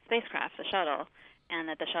one spacecraft, the shuttle, and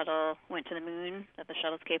that the shuttle went to the moon, that the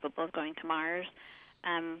shuttle's capable of going to Mars.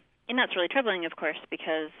 And that's really troubling, of course,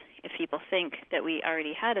 because if people think that we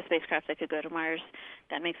already had a spacecraft that could go to Mars,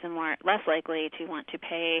 that makes them less likely to want to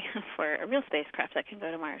pay for a real spacecraft that can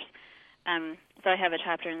go to Mars. So I have a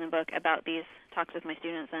chapter in the book about these talks with my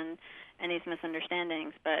students and these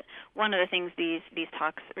misunderstandings. But one of the things these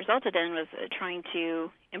talks resulted in was trying to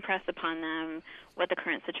impress upon them what the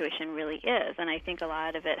current situation really is. And I think a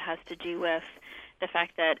lot of it has to do with the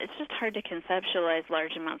fact that it's just hard to conceptualize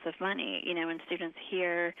large amounts of money. You know, when students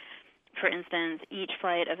hear, for instance, each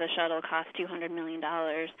flight of the shuttle costs $200 million,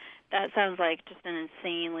 that sounds like just an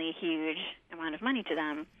insanely huge amount of money to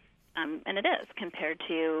them. And it is compared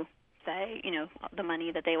to, say, you know, the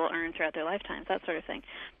money that they will earn throughout their lifetimes, that sort of thing.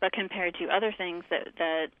 But compared to other things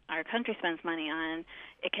that our country spends money on,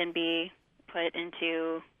 it can be put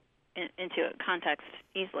into context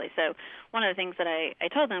easily. So one of the things that I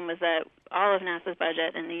told them was that all of NASA's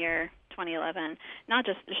budget in the year 2011, not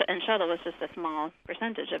just, and shuttle was just a small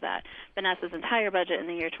percentage of that, but NASA's entire budget in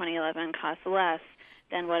the year 2011 costs less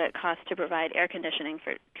than what it costs to provide air conditioning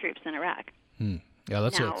for troops in Iraq. Yeah,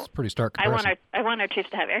 that's a pretty stark comparison. I want our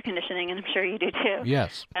troops to have air conditioning, and I'm sure you do too.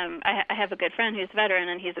 Yes. I have a good friend who's a veteran,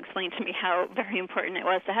 and he's explained to me how very important it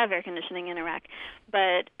was to have air conditioning in Iraq.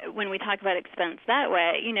 But when we talk about expense that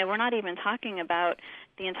way, you know, we're not even talking about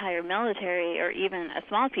the entire military or even a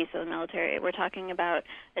small piece of the military. We're talking about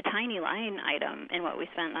a tiny line item in what we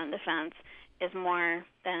spend on defense is more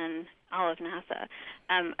than all of NASA.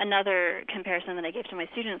 Another comparison that I gave to my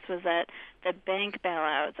students was that the bank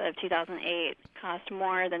bailouts of 2008 cost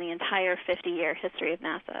more than the entire 50-year history of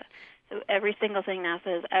NASA. So every single thing NASA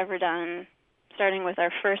has ever done starting with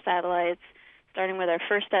our first satellites, starting with our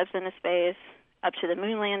first steps into space, up to the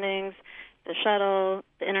moon landings, the shuttle,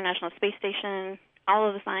 the International Space Station, all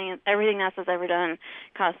of the science, everything NASA's ever done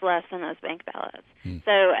costs less than those bank ballots.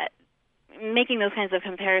 So making those kinds of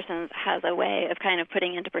comparisons has a way of kind of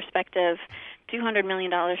putting into perspective $200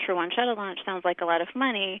 million for one shuttle launch sounds like a lot of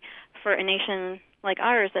money. For a nation like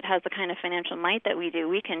ours that has the kind of financial might that we do,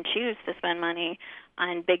 we can choose to spend money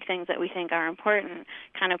on big things that we think are important,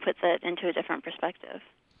 kind of puts it into a different perspective.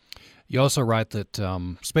 You also write that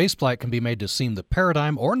spaceflight can be made to seem the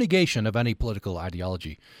paradigm or negation of any political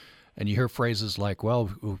ideology. And you hear phrases like, well,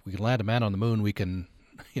 we can land a man on the moon, we can,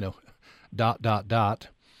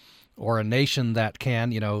 or a nation that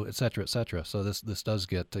can, et cetera, et cetera. So this does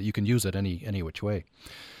get, you can use it any which way.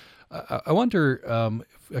 I wonder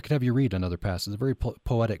if I could have you read another passage, a very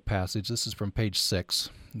poetic passage. This is from page 6,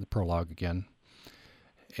 the prologue again.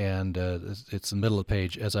 And it's in the middle of the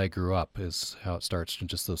page, "As I grew up," is how it starts in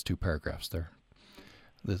just those 2 paragraphs there.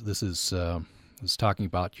 This is talking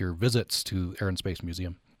about your visits to Air and Space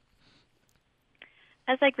Museum.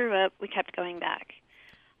 As I grew up, we kept going back.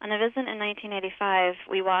 On a visit in 1985,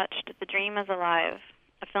 we watched The Dream is Alive,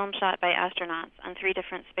 a film shot by astronauts on 3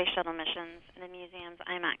 different space shuttle missions in the museum's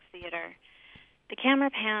IMAX theater. The camera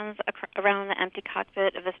pans around the empty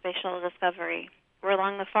cockpit of the Space Shuttle Discovery, where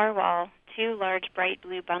along the far wall, 2 large bright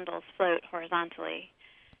blue bundles float horizontally.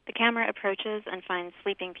 The camera approaches and finds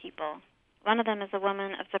sleeping people. One of them is a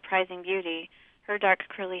woman of surprising beauty, her dark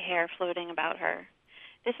curly hair floating about her.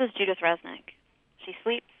 This is Judith Resnick. She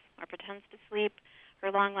sleeps, or pretends to sleep.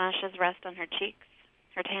 Her long lashes rest on her cheeks.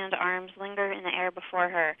 Her tanned arms linger in the air before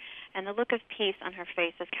her, and the look of peace on her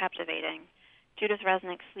face is captivating. Judith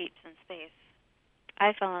Resnick sleeps in space.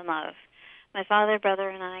 I fell in love. My father, brother,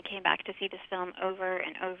 and I came back to see this film over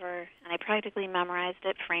and over, and I practically memorized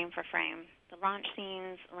it frame for frame. The launch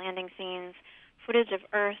scenes, landing scenes, footage of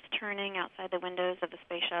Earth turning outside the windows of the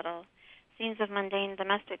space shuttle, scenes of mundane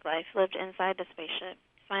domestic life lived inside the spaceship,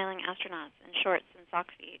 smiling astronauts in shorts and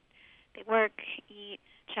sock feet. They work, eat,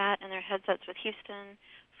 chat in their headsets with Houston,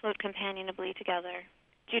 float companionably together.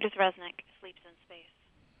 Judith Resnick sleeps in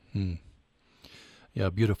space. Yeah,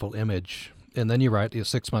 beautiful image. And then you write,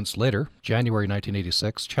 6 months later, January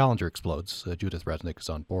 1986, Challenger explodes. Judith Resnick is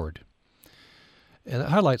on board. And it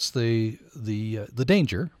highlights the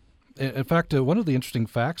danger. In fact, one of the interesting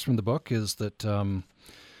facts from the book is that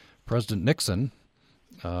President Nixon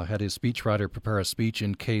had his speechwriter prepare a speech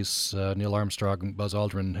in case Neil Armstrong and Buzz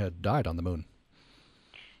Aldrin had died on the moon.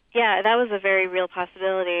 Yeah, that was a very real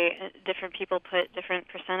possibility. Different people put different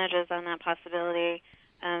percentages on that possibility.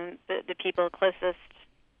 The people closest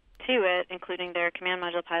to it, including their command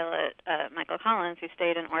module pilot, Michael Collins, who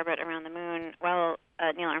stayed in orbit around the moon while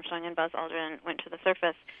Neil Armstrong and Buzz Aldrin went to the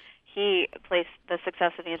surface, he placed the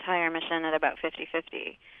success of the entire mission at about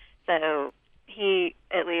 50-50. So he,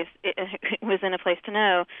 at least, was in a place to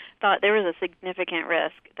know, thought there was a significant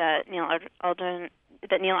risk that Neil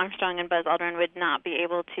Armstrong and Buzz Aldrin would not be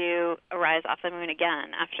able to arise off the moon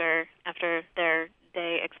again after their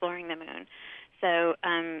day exploring the moon. So,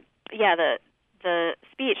 the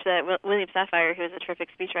speech that William Safire, who was a terrific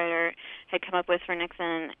speechwriter, had come up with for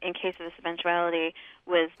Nixon in case of this eventuality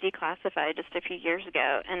was declassified just a few years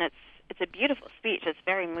ago, and it's a beautiful speech. It's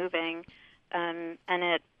very moving, and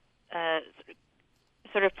it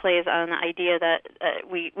sort of plays on the idea that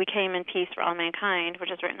we came in peace for all mankind, which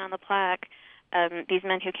is written on the plaque. These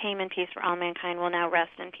men who came in peace for all mankind will now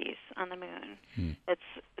rest in peace on the moon. It's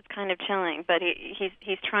kind of chilling, but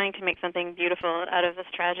he's trying to make something beautiful out of this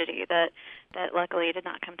tragedy that luckily did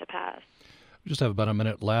not come to pass. We just have about a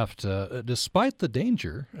minute left. Despite the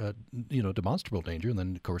danger, demonstrable danger, and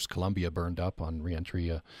then of course Columbia burned up on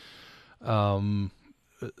reentry.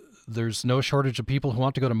 There's no shortage of people who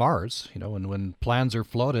want to go to Mars. And when plans are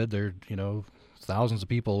floated, there thousands of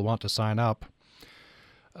people want to sign up.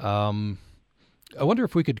 I wonder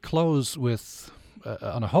if we could close with,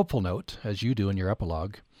 on a hopeful note, as you do in your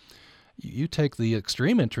epilogue. You take the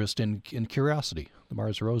extreme interest in Curiosity, the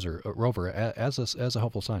Mars rover, as a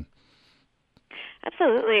hopeful sign.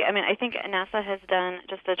 Absolutely. I mean, I think NASA has done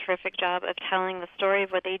just a terrific job of telling the story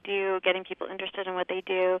of what they do, getting people interested in what they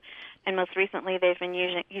do, and most recently they've been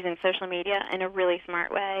using social media in a really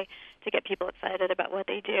smart way to get people excited about what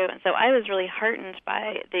they do. And so I was really heartened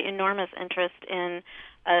by the enormous interest in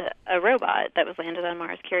a robot that was landed on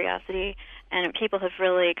Mars, Curiosity, and people have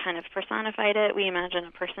really kind of personified it. We imagine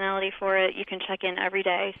a personality for it. You can check in every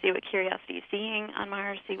day, see what Curiosity is seeing on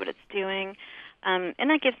Mars, see what it's doing. And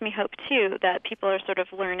that gives me hope, too, that people are sort of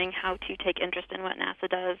learning how to take interest in what NASA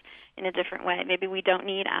does in a different way. Maybe we don't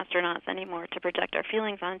need astronauts anymore to project our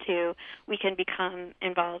feelings onto. We can become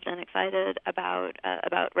involved and excited about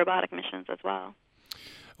robotic missions as well.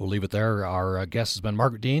 We'll leave it there. Our guest has been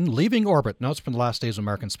Margaret Dean, Leaving Orbit, Notes from the Last Days of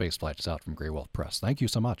American Spaceflight. It's out from Grey Wolf Press. Thank you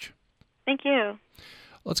so much. Thank you.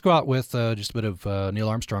 Let's go out with just a bit of Neil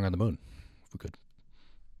Armstrong on the moon, if we could.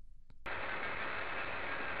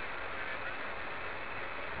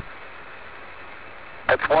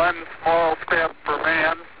 It's one small step for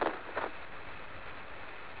man,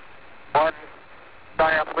 one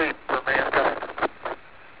giant leap for mankind.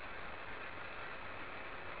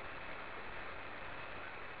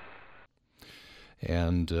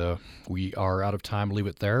 And we are out of time. Leave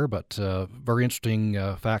it there, but very interesting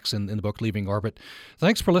facts in the book, Leaving Orbit.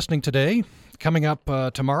 Thanks for listening today. Coming up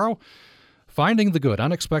tomorrow, Finding the Good,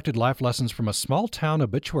 Unexpected Life Lessons from a Small-Town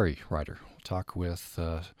Obituary Writer. We'll talk with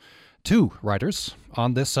two writers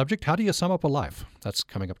on this subject. How do you sum up a life? That's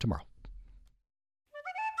coming up tomorrow.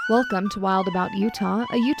 Welcome to Wild About Utah,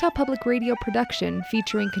 a Utah Public Radio production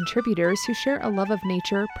featuring contributors who share a love of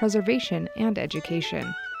nature, preservation, and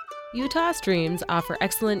education. Utah streams offer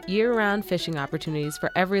excellent year-round fishing opportunities for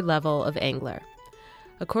every level of angler.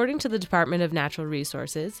 According to the Department of Natural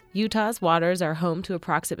Resources, Utah's waters are home to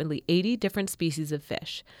approximately 80 different species of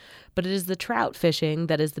fish, but it is the trout fishing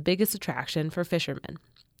that is the biggest attraction for fishermen.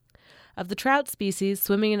 Of the trout species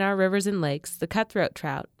swimming in our rivers and lakes, the cutthroat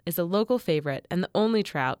trout is a local favorite and the only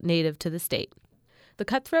trout native to the state. The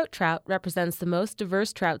cutthroat trout represents the most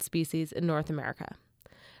diverse trout species in North America.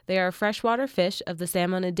 They are freshwater fish of the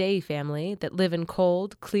Salmonidae family that live in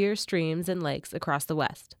cold, clear streams and lakes across the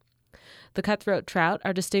West. The cutthroat trout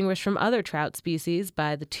are distinguished from other trout species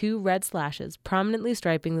by the two red slashes prominently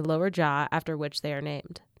striping the lower jaw after which they are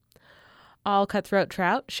named. All cutthroat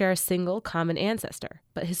trout share a single common ancestor,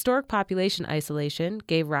 but historic population isolation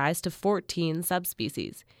gave rise to 14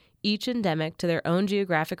 subspecies, each endemic to their own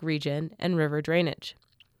geographic region and river drainage.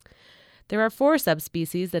 There are 4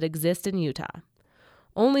 subspecies that exist in Utah.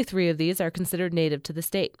 Only 3 of these are considered native to the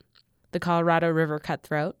state: the Colorado River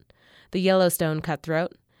cutthroat, the Yellowstone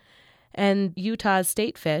cutthroat, and Utah's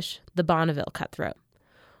state fish, the Bonneville cutthroat.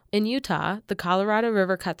 In Utah, the Colorado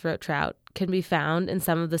River cutthroat trout can be found in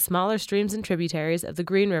some of the smaller streams and tributaries of the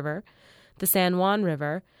Green River, the San Juan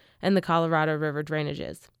River, and the Colorado River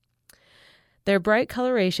drainages. Their bright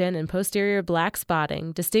coloration and posterior black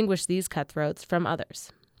spotting distinguish these cutthroats from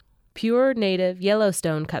others. Pure native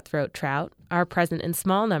Yellowstone cutthroat trout are present in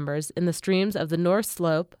small numbers in the streams of the north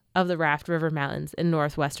slope of the Raft River Mountains in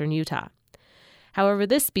northwestern Utah. However,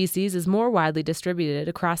 this species is more widely distributed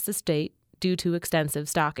across the state due to extensive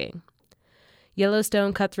stocking.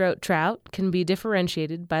 Yellowstone cutthroat trout can be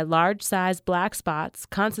differentiated by large-sized black spots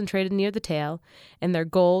concentrated near the tail and their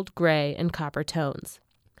gold, gray, and copper tones.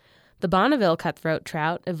 The Bonneville cutthroat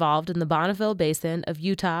trout evolved in the Bonneville Basin of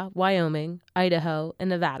Utah, Wyoming, Idaho, and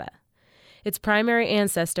Nevada. Its primary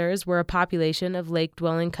ancestors were a population of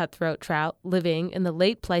lake-dwelling cutthroat trout living in the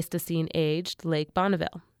late Pleistocene-aged Lake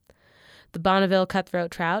Bonneville. The Bonneville cutthroat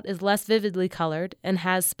trout is less vividly colored and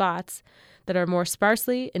has spots that are more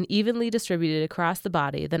sparsely and evenly distributed across the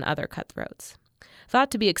body than other cutthroats. Thought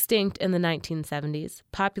to be extinct in the 1970s,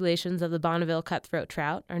 populations of the Bonneville cutthroat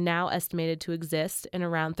trout are now estimated to exist in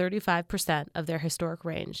around 35% of their historic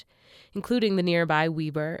range, including the nearby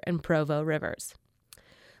Weber and Provo rivers.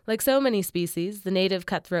 Like so many species, the native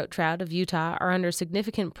cutthroat trout of Utah are under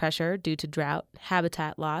significant pressure due to drought,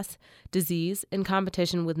 habitat loss, disease, and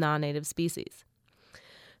competition with non-native species.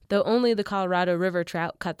 Though only the Colorado River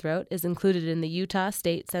trout cutthroat is included in the Utah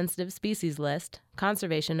State Sensitive Species List,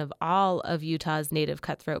 conservation of all of Utah's native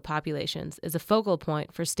cutthroat populations is a focal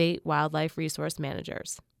point for state wildlife resource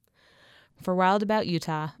managers. For Wild About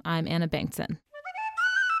Utah, I'm Anna Bankson.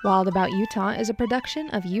 Wild About Utah is a production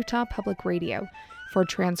of Utah Public Radio. For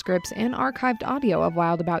transcripts and archived audio of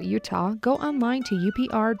Wild About Utah, go online to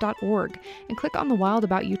upr.org and click on the Wild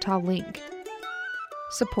About Utah link.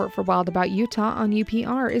 Support for Wild About Utah on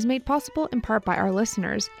UPR is made possible in part by our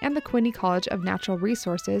listeners and the Quinney College of Natural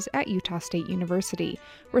Resources at Utah State University,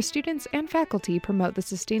 where students and faculty promote the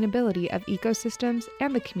sustainability of ecosystems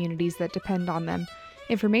and the communities that depend on them.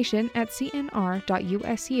 Information at cnr.usu.edu.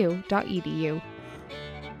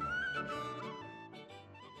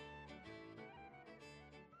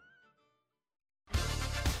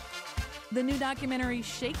 The new documentary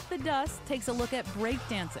Shake the Dust takes a look at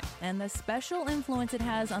breakdancing and the special influence it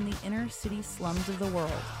has on the inner city slums of the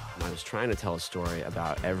world. I was trying to tell a story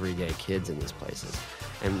about everyday kids in these places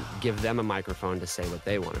and give them a microphone to say what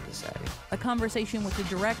they wanted to say. A conversation with the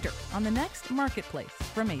director on the next Marketplace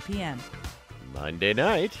from 8 p.m. Monday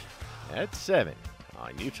night at 7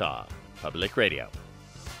 on Utah Public Radio.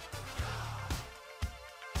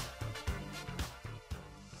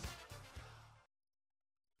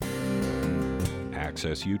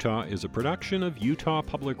 Access Utah is a production of Utah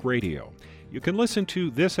Public Radio. You can listen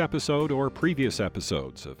to this episode or previous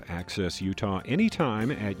episodes of Access Utah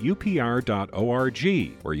anytime at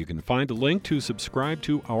upr.org, where you can find a link to subscribe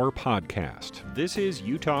to our podcast. This is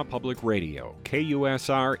Utah Public Radio,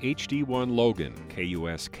 KUSR HD1 Logan,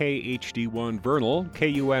 KUSK HD1 Vernal,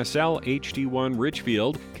 KUSL HD1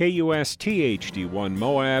 Richfield, KUST HD1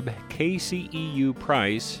 Moab, KCEU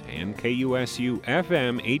Price, and KUSU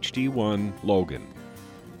FM HD1 Logan.